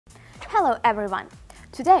Hello everyone!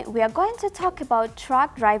 Today we are going to talk about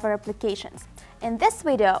truck driver applications. In this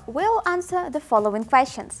video, we'll answer the following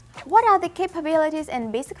questions. What are the capabilities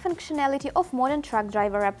and basic functionality of modern truck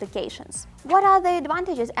driver applications? What are the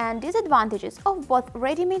advantages and disadvantages of both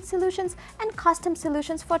ready-made solutions and custom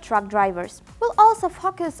solutions for truck drivers? We'll also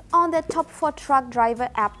focus on the top 4 truck driver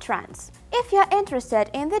app trends. If you're interested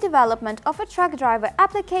in the development of a truck driver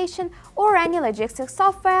application or any logistics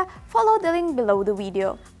software, follow the link below the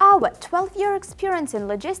video. Our 12-year experience in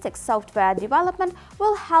logistics software development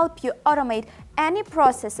will help you automate any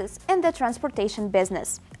processes in the transportation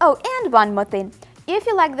business. Oh, and one more thing. If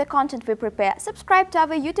you like the content we prepare, subscribe to our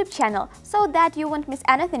YouTube channel so that you won't miss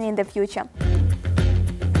anything in the future.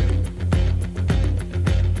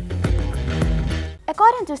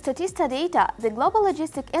 According to Statista data, the global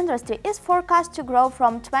logistics industry is forecast to grow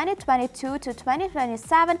from 2022 to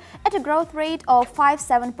 2027 at a growth rate of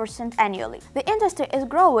 5–7% annually. The industry is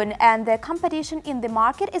growing and the competition in the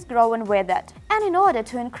market is growing with it. And in order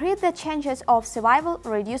to increase the chances of survival,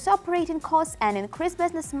 reduce operating costs and increase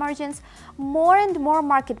business margins, more and more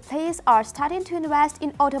market players are starting to invest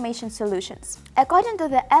in automation solutions. According to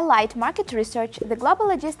the Allied Market Research, the global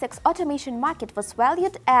logistics automation market was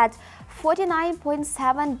valued at $49.7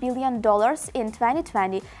 billion in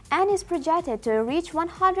 2020 and is projected to reach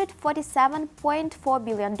 $147.4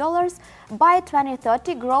 billion by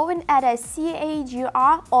 2030, growing at a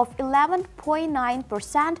CAGR of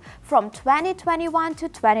 11.9% from 2021 to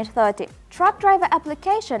 2030. Truck driver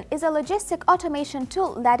application is a logistic automation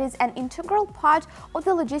tool that is an integral part of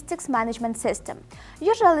the logistics management system.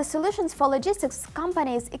 Usually, solutions for logistics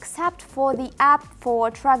companies, except for the app for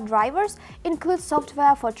truck drivers, include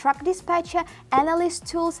software for truck dispatcher, analyst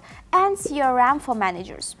tools, and CRM for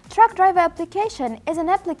managers. Truck driver application is an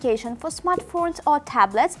application for smartphones or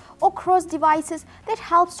tablets or cross devices that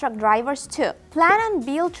helps truck drivers to plan and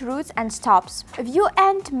build routes and stops, view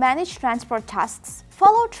and manage transport tasks,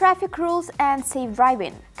 follow traffic rules and safe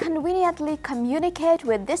driving, conveniently communicate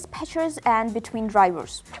with dispatchers and between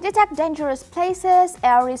drivers, detect dangerous places,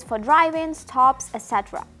 areas for driving, stops,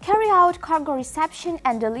 etc. Carry out cargo reception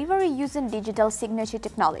and delivery using digital signature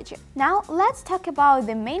technology. Now let's talk about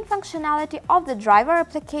the main functionality of the driver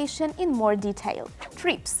application in more detail.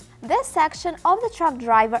 Trips. This section of the truck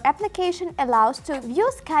driver application allows to view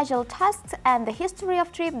scheduled tasks and the history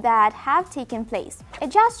of trips that have taken place,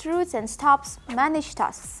 adjust routes and stops, manage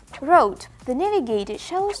tasks. Road. The navigator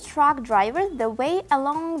shows truck drivers the way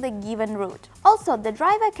along the given route. Also, the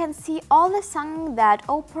driver can see all the signs that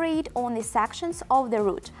operate on the sections of the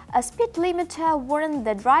route. A speed limiter warns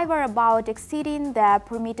the driver about exceeding the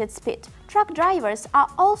permitted speed. Truck drivers are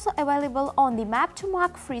also available on the map to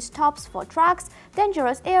mark free stops for trucks,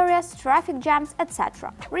 dangerous areas, traffic jams,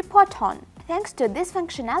 etc. Report on. Thanks to this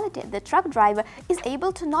functionality, the truck driver is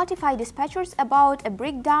able to notify dispatchers about a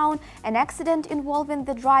breakdown, an accident involving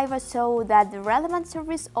the driver, so that the relevant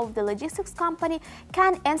service of the logistics company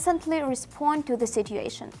can instantly respond to the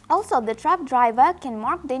situation. Also, the truck driver can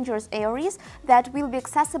mark dangerous areas that will be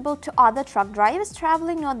accessible to other truck drivers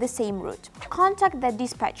traveling on the same route. Contact the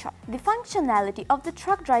dispatcher. The functionality of the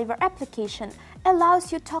truck driver application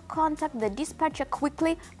allows you to contact the dispatcher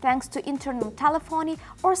quickly thanks to internal telephony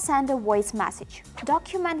or send a voice message.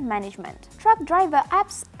 Document management. Truck driver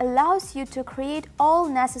apps allows you to create all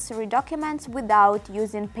necessary documents without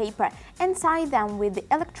using paper and sign them with the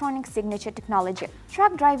electronic signature technology.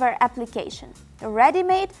 Truck driver application.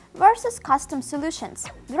 Ready-made versus custom solutions.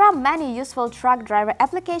 There are many useful truck driver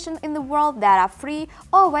applications in the world that are free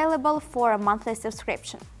or available for a monthly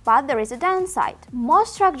subscription. But there is a downside.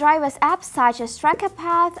 Most truck drivers apps such as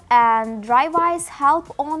TrackerPath and DriveWise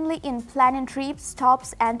help only in planning trips,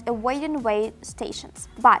 stops and avoiding way stations.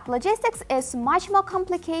 But logistics is much more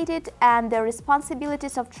complicated and the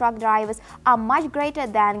responsibilities of truck drivers are much greater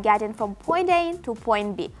than getting from point A to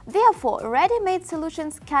point B. Therefore, ready-made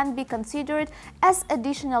solutions can be considered as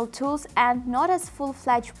additional tools and not as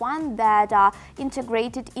full-fledged ones that are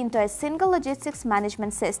integrated into a single logistics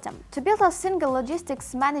management system. To build a single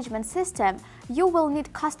logistics management system, you will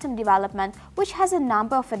need custom development, which has a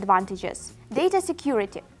number of advantages. Data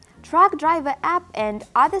security. Truck driver app and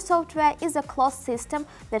other software is a closed system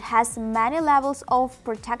that has many levels of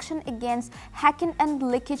protection against hacking and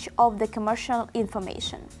leakage of the commercial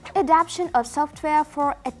information. Adoption of software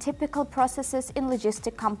for atypical processes in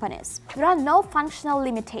logistic companies. There are no functional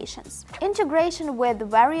limitations. Integration with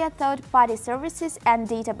various third-party services and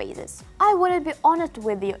databases. I wouldn't be honest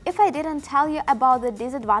with you if I didn't tell you about the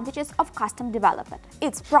disadvantages of custom development.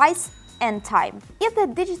 Its price. and time. If the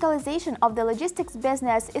digitalization of the logistics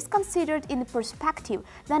business is considered in perspective,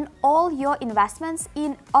 then all your investments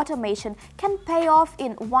in automation can pay off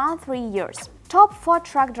in 1-3 years. Top 4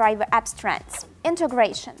 truck driver apps trends.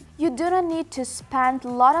 Integration. You do not need to spend a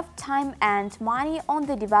lot of time and money on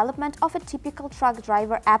the development of a typical truck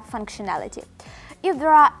driver app functionality. If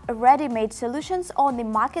there are ready-made solutions on the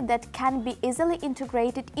market that can be easily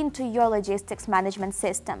integrated into your logistics management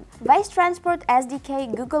system. Waste Transport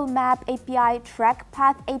SDK, Google Map API,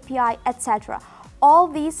 TrackPath API, etc. All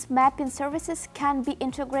these mapping services can be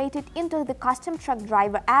integrated into the custom truck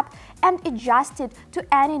driver app and adjusted to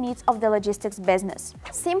any needs of the logistics business.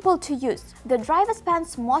 Simple to use. The driver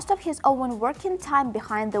spends most of his own working time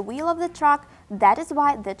behind the wheel of the truck. That is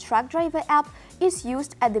why the truck driver app is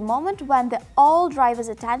used at the moment when the all driver's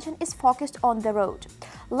attention is focused on the road.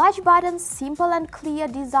 Large buttons, simple and clear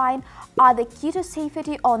design are the key to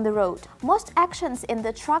safety on the road. Most actions in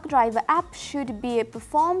the truck driver app should be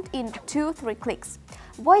performed in 2-3 clicks.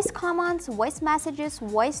 Voice commands, voice messages,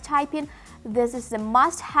 voice typing. This is a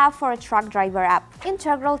must-have for a truck driver app.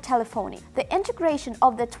 Integral telephony. The integration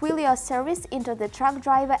of the Twilio service into the truck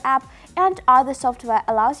driver app and other software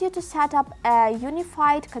allows you to set up a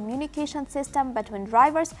unified communication system between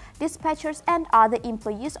drivers, dispatchers, and other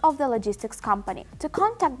employees of the logistics company. To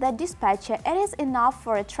contact the dispatcher, it is enough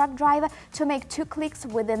for a truck driver to make 2 clicks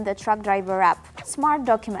within the truck driver app. Smart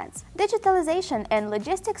documents. Digitalization in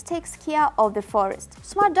logistics takes care of the forest.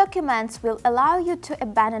 Smart documents will allow you to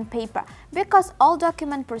abandon paper because all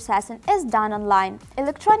document processing is done online.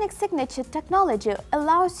 Electronic signature technology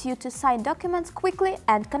allows you to sign documents quickly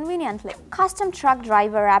and conveniently. Custom truck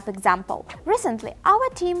driver app example. Recently, our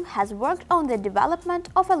team has worked on the development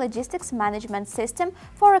of a logistics management system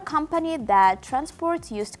for a company that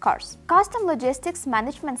transports used cars. Custom logistics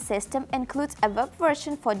management system includes a web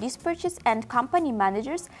version for dispatchers and company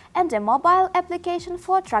managers and a mobile application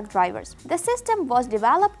for truck drivers. The system was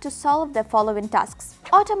developed to solve the following tasks: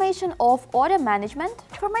 automation of order management,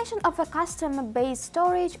 formation of a customer-based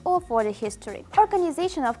storage of order history,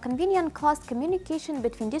 organization of convenient close communication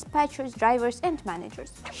between dispatchers, drivers, and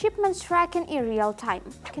managers, shipments tracking in real time,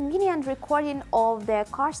 convenient recording of the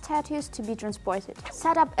car status to be transported,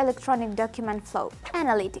 set up electronic document flow,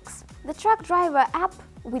 analytics. The truck driver app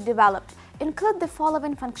we developed include the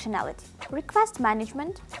following functionality: request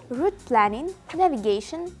management, route planning,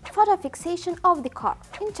 navigation, photo fixation of the car,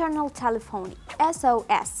 internal telephony,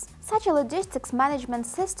 SOS. Such a logistics management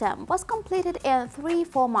system was completed in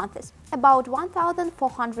 3-4 months, about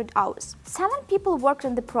 1,400 hours. 7 people worked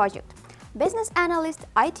on the project: business analyst,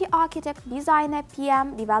 IT architect, designer,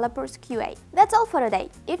 PM, developers, QA. That's all for today.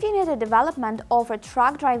 If you need a development of a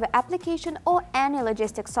truck driver application or any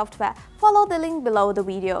logistics software, follow the link below the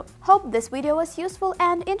video. Hope this video was useful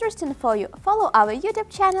and interesting for you. Follow our YouTube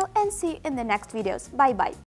channel and see you in the next videos. Bye-bye.